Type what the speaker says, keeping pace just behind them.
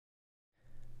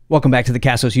Welcome back to the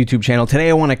Castos YouTube channel. Today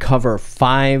I want to cover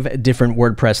 5 different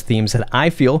WordPress themes that I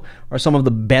feel are some of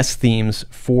the best themes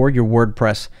for your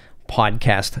WordPress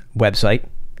podcast website.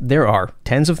 There are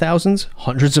tens of thousands,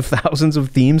 hundreds of thousands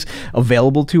of themes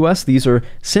available to us. These are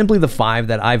simply the 5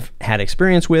 that I've had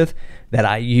experience with, that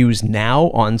I use now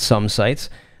on some sites,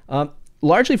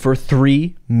 largely for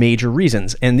 3 major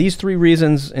reasons. And these 3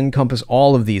 reasons encompass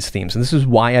all of these themes, and this is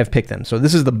why I've picked them. So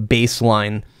this is the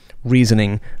baseline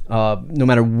reasoning. No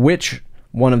matter which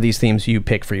one of these themes you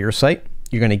pick for your site,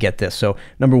 you're going to get this. So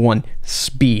number 1,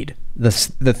 speed. The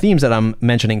themes that I'm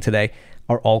mentioning today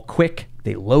are all quick,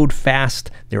 they load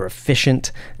fast, they're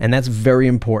efficient, and that's very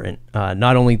important,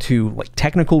 not only to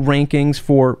technical rankings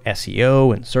for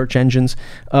SEO and search engines,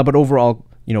 but overall,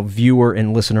 viewer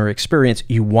and listener experience.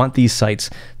 You want these sites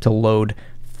to load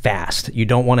fast. You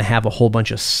don't want to have a whole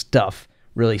bunch of stuff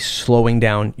really slowing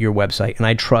down your website. And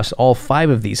I trust all 5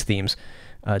 of these themes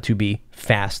to be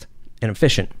fast and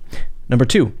efficient. Number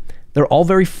 2, they're all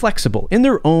very flexible in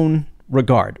their own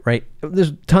regard, right?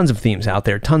 There's tons of themes out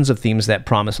there, tons of themes that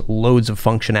promise loads of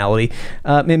functionality,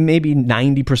 and maybe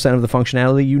 90% of the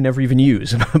functionality you never even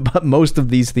use. But most of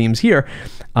these themes here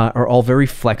are all very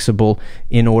flexible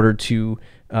in order to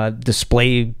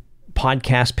display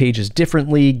podcast pages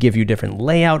differently, give you different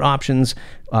layout options,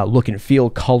 look and feel,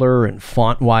 color and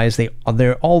font wise.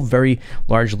 They're all very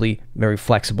largely very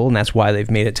flexible, and that's why they've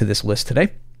made it to this list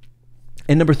today.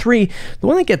 And number 3, the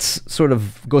one that gets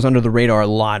goes under the radar a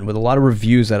lot with a lot of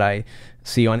reviews that I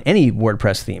see on any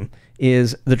WordPress theme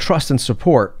is the trust and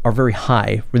support are very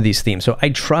high for these themes. So I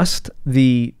trust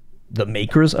the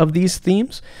makers of these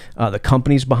themes, the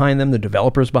companies behind them, the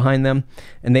developers behind them,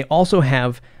 and they also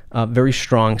have very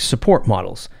strong support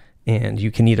models. And you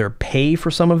can either pay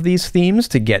for some of these themes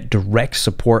to get direct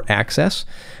support access,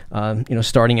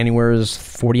 starting anywhere as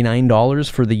 $49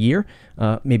 for the year,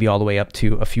 maybe all the way up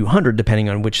to a few hundred, depending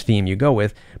on which theme you go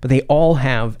with. But they all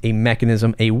have a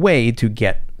mechanism, a way to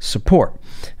get support,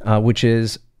 which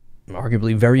is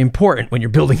arguably very important when you're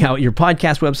building out your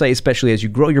podcast website, especially as you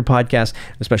grow your podcast,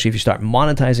 especially if you start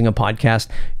monetizing a podcast.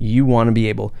 You want to be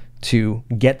able to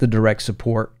get the direct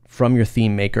support from your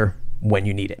theme maker when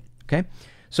you need it, okay?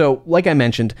 So like I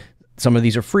mentioned, some of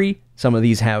these are free, some of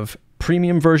these have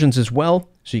premium versions as well,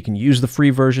 so you can use the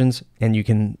free versions and you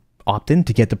can opt in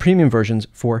to get the premium versions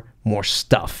for more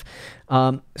stuff.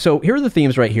 So here are the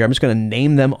themes right here. I'm just going to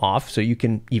name them off so you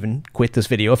can even quit this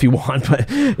video if you want, but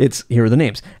here are the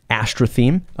names. Astra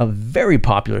theme, a very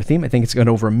popular theme. I think it's got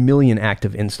over 1 million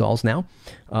active installs now.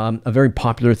 A very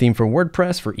popular theme for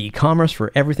WordPress, for e-commerce,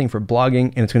 for everything, for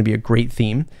blogging, and it's going to be a great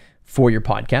theme for your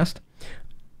podcast.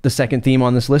 The second theme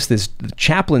on this list is the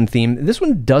Chaplin theme. This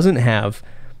one doesn't have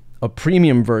a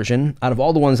premium version. Out of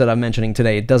all the ones that I'm mentioning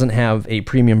today, it doesn't have a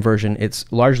premium version.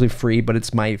 It's largely free, but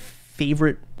it's my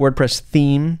favorite WordPress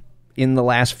theme in the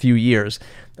last few years,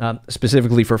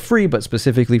 specifically for free, but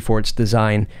specifically for its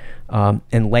design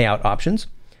and layout options.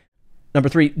 Number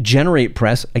 3,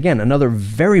 GeneratePress. Again, another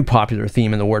very popular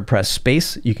theme in the WordPress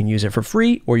space. You can use it for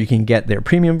free, or you can get their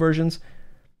premium versions.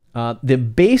 The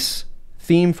base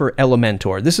theme for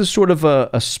Elementor. This is sort of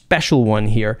a special one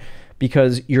here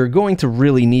because you're going to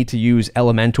really need to use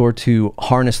Elementor to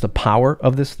harness the power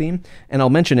of this theme. And I'll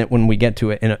mention it when we get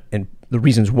to it and the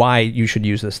reasons why you should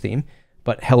use this theme.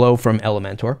 But hello from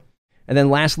Elementor. And then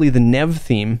lastly, the Neve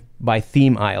theme by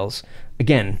Theme Isles.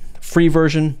 Again, free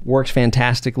version works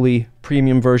fantastically.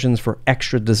 Premium versions for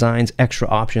extra designs, extra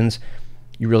options.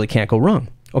 You really can't go wrong.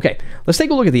 Okay, let's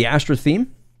take a look at the Astra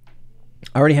theme.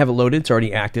 I already have it loaded. It's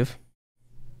already active.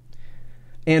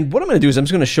 And what I'm going to do is I'm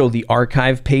just going to show the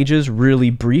archive pages really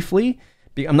briefly.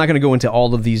 I'm not going to go into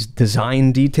all of these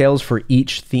design details for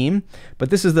each theme,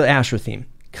 but this is the Astra theme.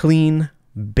 Clean,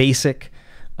 basic,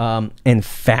 and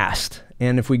fast.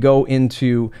 And if we go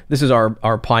into, this is our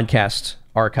podcast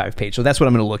archive page. So that's what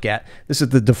I'm going to look at. This is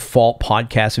the default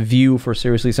podcast view for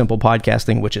Seriously Simple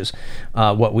Podcasting, which is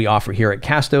what we offer here at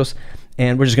Castos.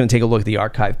 And we're just going to take a look at the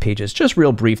archive pages, just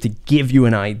real brief to give you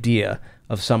an idea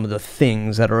of some of the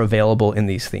things that are available in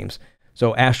these themes.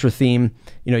 So Astra theme,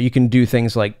 you can do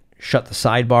things like shut the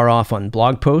sidebar off on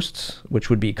blog posts, which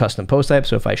would be custom post type.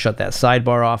 So if I shut that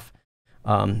sidebar off,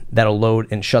 that'll load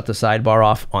and shut the sidebar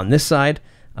off on this side.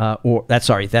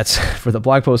 That's for the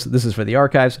blog post. This is for the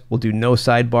archives. We'll do no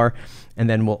sidebar, and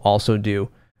then we'll also do,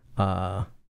 we'll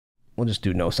just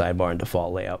do no sidebar in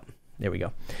default layout. There we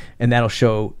go. And that'll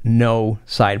show no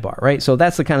sidebar, right? So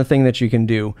that's the kind of thing that you can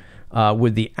do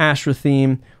with the Astra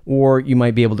theme, or you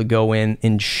might be able to go in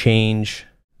and change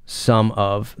some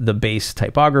of the base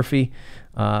typography,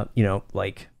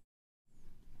 like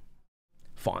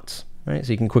fonts. right?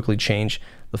 So you can quickly change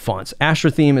the fonts.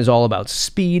 Astra theme is all about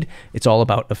speed. It's all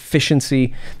about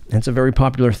efficiency. And it's a very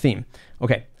popular theme.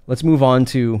 Okay, let's move on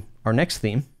to our next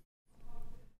theme.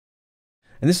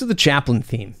 And this is the Chaplin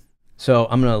theme. So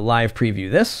I'm going to live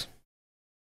preview this.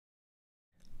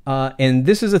 And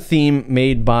this is a theme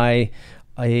made by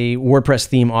a WordPress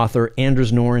theme author,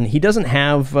 Anders Noren. He doesn't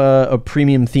have a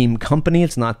premium theme company.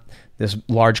 It's not this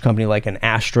large company like an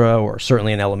Astra or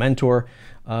certainly an Elementor.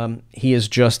 He is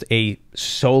just a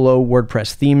solo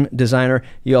WordPress theme designer.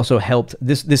 He also helped,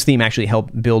 this theme actually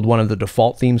helped build one of the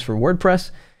default themes for WordPress.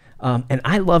 And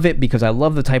I love it because I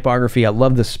love the typography, I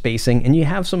love the spacing, and you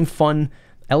have some fun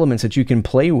elements that you can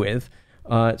play with.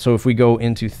 So if we go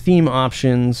into theme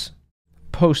options,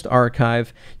 post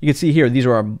archive, you can see here, these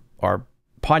are our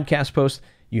podcast posts.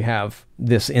 You have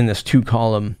this in this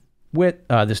 2-column width,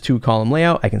 this 2-column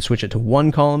layout. I can switch it to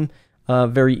 1 column,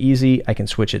 very easy. I can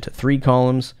switch it to 3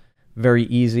 columns, very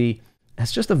easy.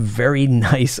 That's just a very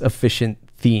nice, efficient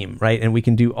theme, right? And we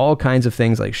can do all kinds of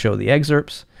things like show the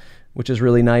excerpts, which is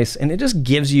really nice. And it just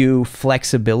gives you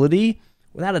flexibility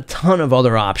without a ton of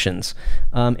other options.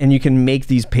 And you can make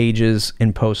these pages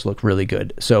and posts look really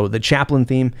good. So the Chaplin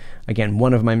theme, again,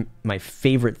 one of my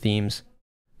favorite themes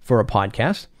for a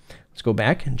podcast. Let's go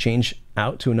back and change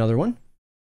out to another one.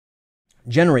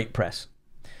 GeneratePress.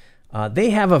 They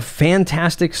have a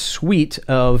fantastic suite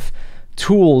of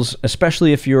tools,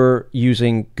 especially if you're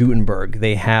using Gutenberg.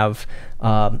 They have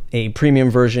a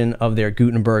premium version of their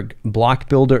Gutenberg block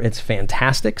builder. It's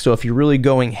fantastic. So if you're really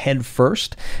going head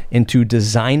first into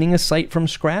designing a site from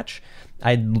scratch,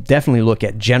 I'd definitely look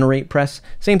at GeneratePress.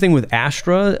 Same thing with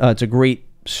Astra. It's a great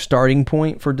starting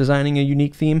point for designing a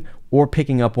unique theme or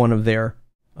picking up one of their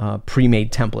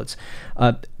pre-made templates.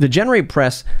 The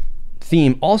GeneratePress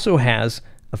theme also has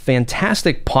a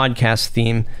fantastic podcast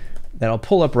theme that I'll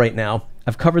pull up right now.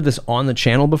 I've covered this on the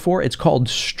channel before. It's called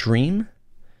Stream.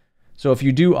 So if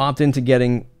you do opt into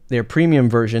getting their premium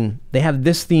version, they have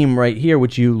this theme right here,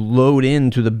 which you load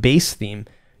into the base theme.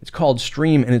 It's called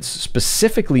Stream, and it's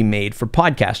specifically made for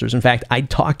podcasters. In fact, I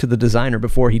talked to the designer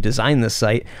before he designed this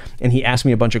site, and he asked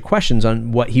me a bunch of questions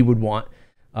on what he would want,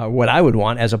 what I would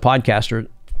want as a podcaster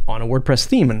on a WordPress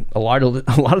theme. And a lot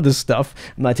of this stuff,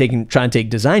 I'm not trying to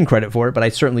take design credit for it, but I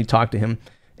certainly talked to him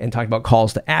and talked about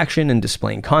calls to action and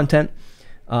displaying content.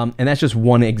 And that's just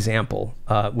one example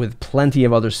with plenty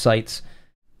of other sites,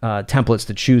 templates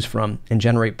to choose from, and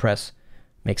GeneratePress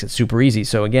makes it super easy.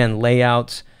 So again,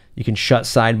 layouts, you can shut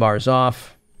sidebars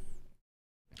off.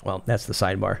 Well, that's the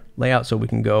sidebar layout. So we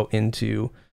can go into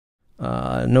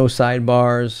no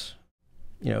sidebars,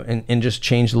 you know, and just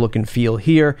change the look and feel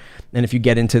here. And if you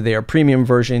get into their premium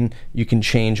version, you can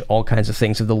change all kinds of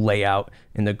things of the layout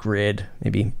and the grid,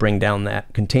 maybe bring down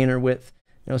that container width,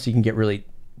 you know, so you can get really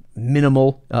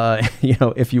minimal, you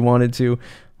know, if you wanted to.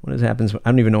 What happens? I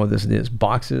don't even know what this is.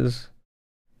 Boxes,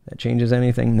 that changes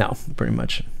anything? No, pretty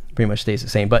much stays the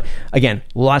same. But again,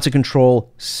 lots of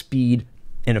control, speed,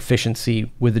 and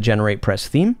efficiency with the GeneratePress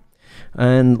theme.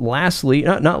 And lastly,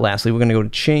 not lastly, we're going to go to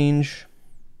change.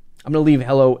 I'm going to leave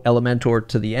Hello Elementor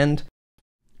to the end.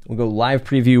 We'll go live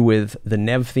preview with the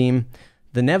Neve theme.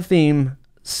 The Neve theme,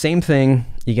 same thing.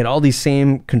 You get all these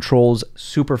same controls,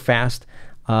 super fast,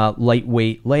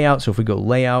 lightweight layout. So if we go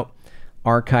layout,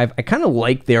 archive, I kind of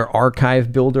like their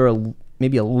archive builder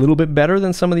maybe a little bit better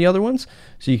than some of the other ones.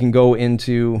 So you can go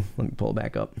into, let me pull it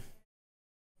back up,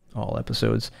 all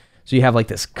episodes. So you have like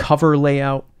this cover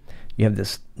layout. You have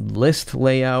this list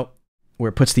layout where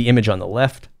it puts the image on the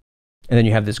left. And then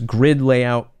you have this grid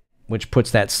layout, which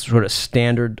puts that sort of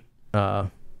standard,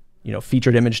 you know,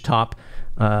 featured image top,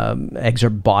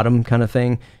 excerpt bottom kind of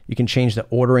thing. You can change the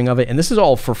ordering of it. And this is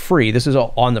all for free. This is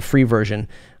all on the free version.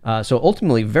 So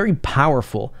ultimately very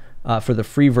powerful for the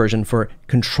free version for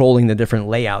controlling the different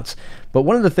layouts. But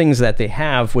one of the things that they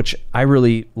have, which I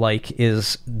really like,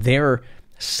 is their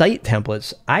site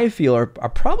templates, I feel are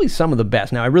probably some of the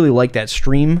best. Now, I really like that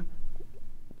Stream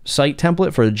site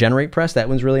template for the GeneratePress. That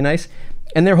one's really nice.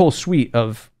 And their whole suite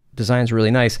of designs are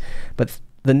really nice. But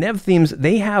the Neve themes,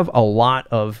 they have a lot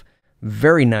of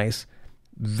very nice,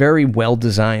 very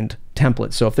well-designed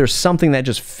templates. So if there's something that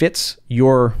just fits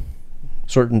your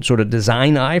certain sort of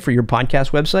design eye for your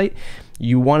podcast website,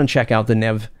 you want to check out the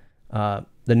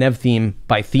Neve theme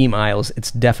by Theme Isles. It's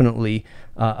definitely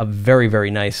a very, very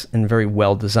nice and very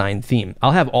well-designed theme.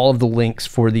 I'll have all of the links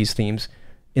for these themes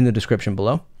in the description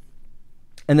below.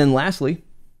 And then lastly,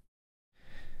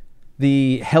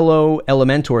 the Hello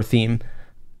Elementor theme.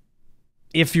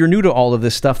 If you're new to all of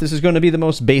this stuff, this is going to be the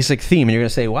most basic theme. And you're going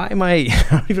to say, why am I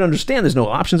don't even understand. There's no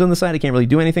options on the side. I can't really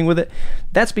do anything with it.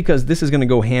 That's because this is going to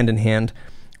go hand in hand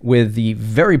with the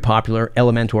very popular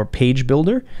Elementor page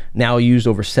builder, now used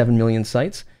over 7 million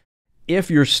sites. If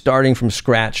you're starting from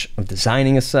scratch of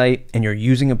designing a site and you're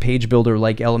using a page builder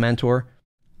like Elementor,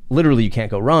 literally you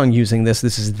can't go wrong using this.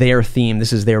 This is their theme.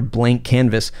 This is their blank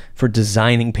canvas for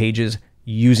designing pages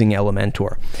using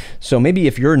Elementor. So maybe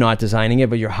if you're not designing it,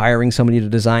 but you're hiring somebody to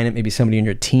design it, maybe somebody in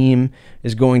your team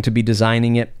is going to be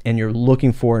designing it, and you're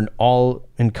looking for an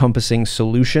all-encompassing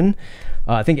solution,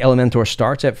 I think Elementor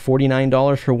starts at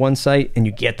 $49 for one site, and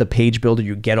you get the page builder,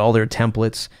 you get all their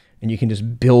templates, and you can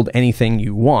just build anything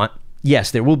you want.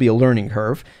 Yes, there will be a learning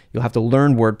curve. You'll have to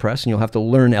learn WordPress, and you'll have to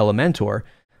learn Elementor,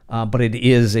 but it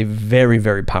is a very,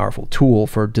 very powerful tool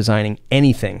for designing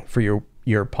anything for your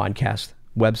podcast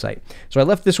website. So I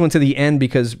left this one to the end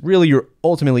because really you're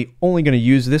ultimately only going to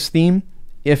use this theme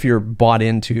if you're bought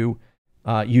into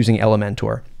using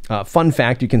Elementor. Fun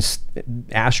fact, you can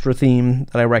Astra theme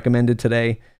that I recommended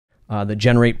today, the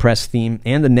GeneratePress theme,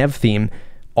 and the Neve theme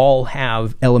all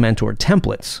have Elementor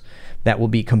templates that will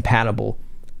be compatible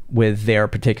with their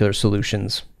particular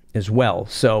solutions as well.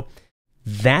 So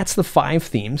that's the 5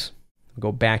 themes. I'll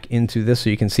go back into this so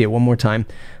you can see it one more time.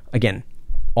 Again,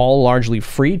 all largely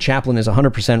free. Chaplin is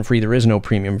 100% free. There is no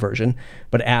premium version.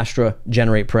 But Astra,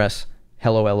 GeneratePress,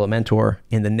 Hello Elementor,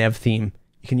 and the Neve theme,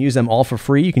 you can use them all for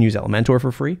free. You can use Elementor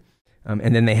for free.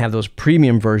 And then they have those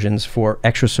premium versions for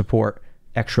extra support,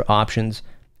 extra options,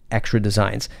 extra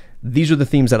designs. These are the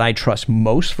themes that I trust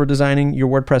most for designing your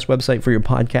WordPress website for your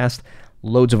podcast.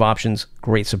 Loads of options,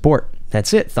 great support.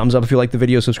 That's it. Thumbs up if you like the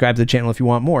video. Subscribe to the channel if you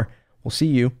want more. We'll see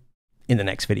you in the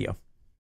next video.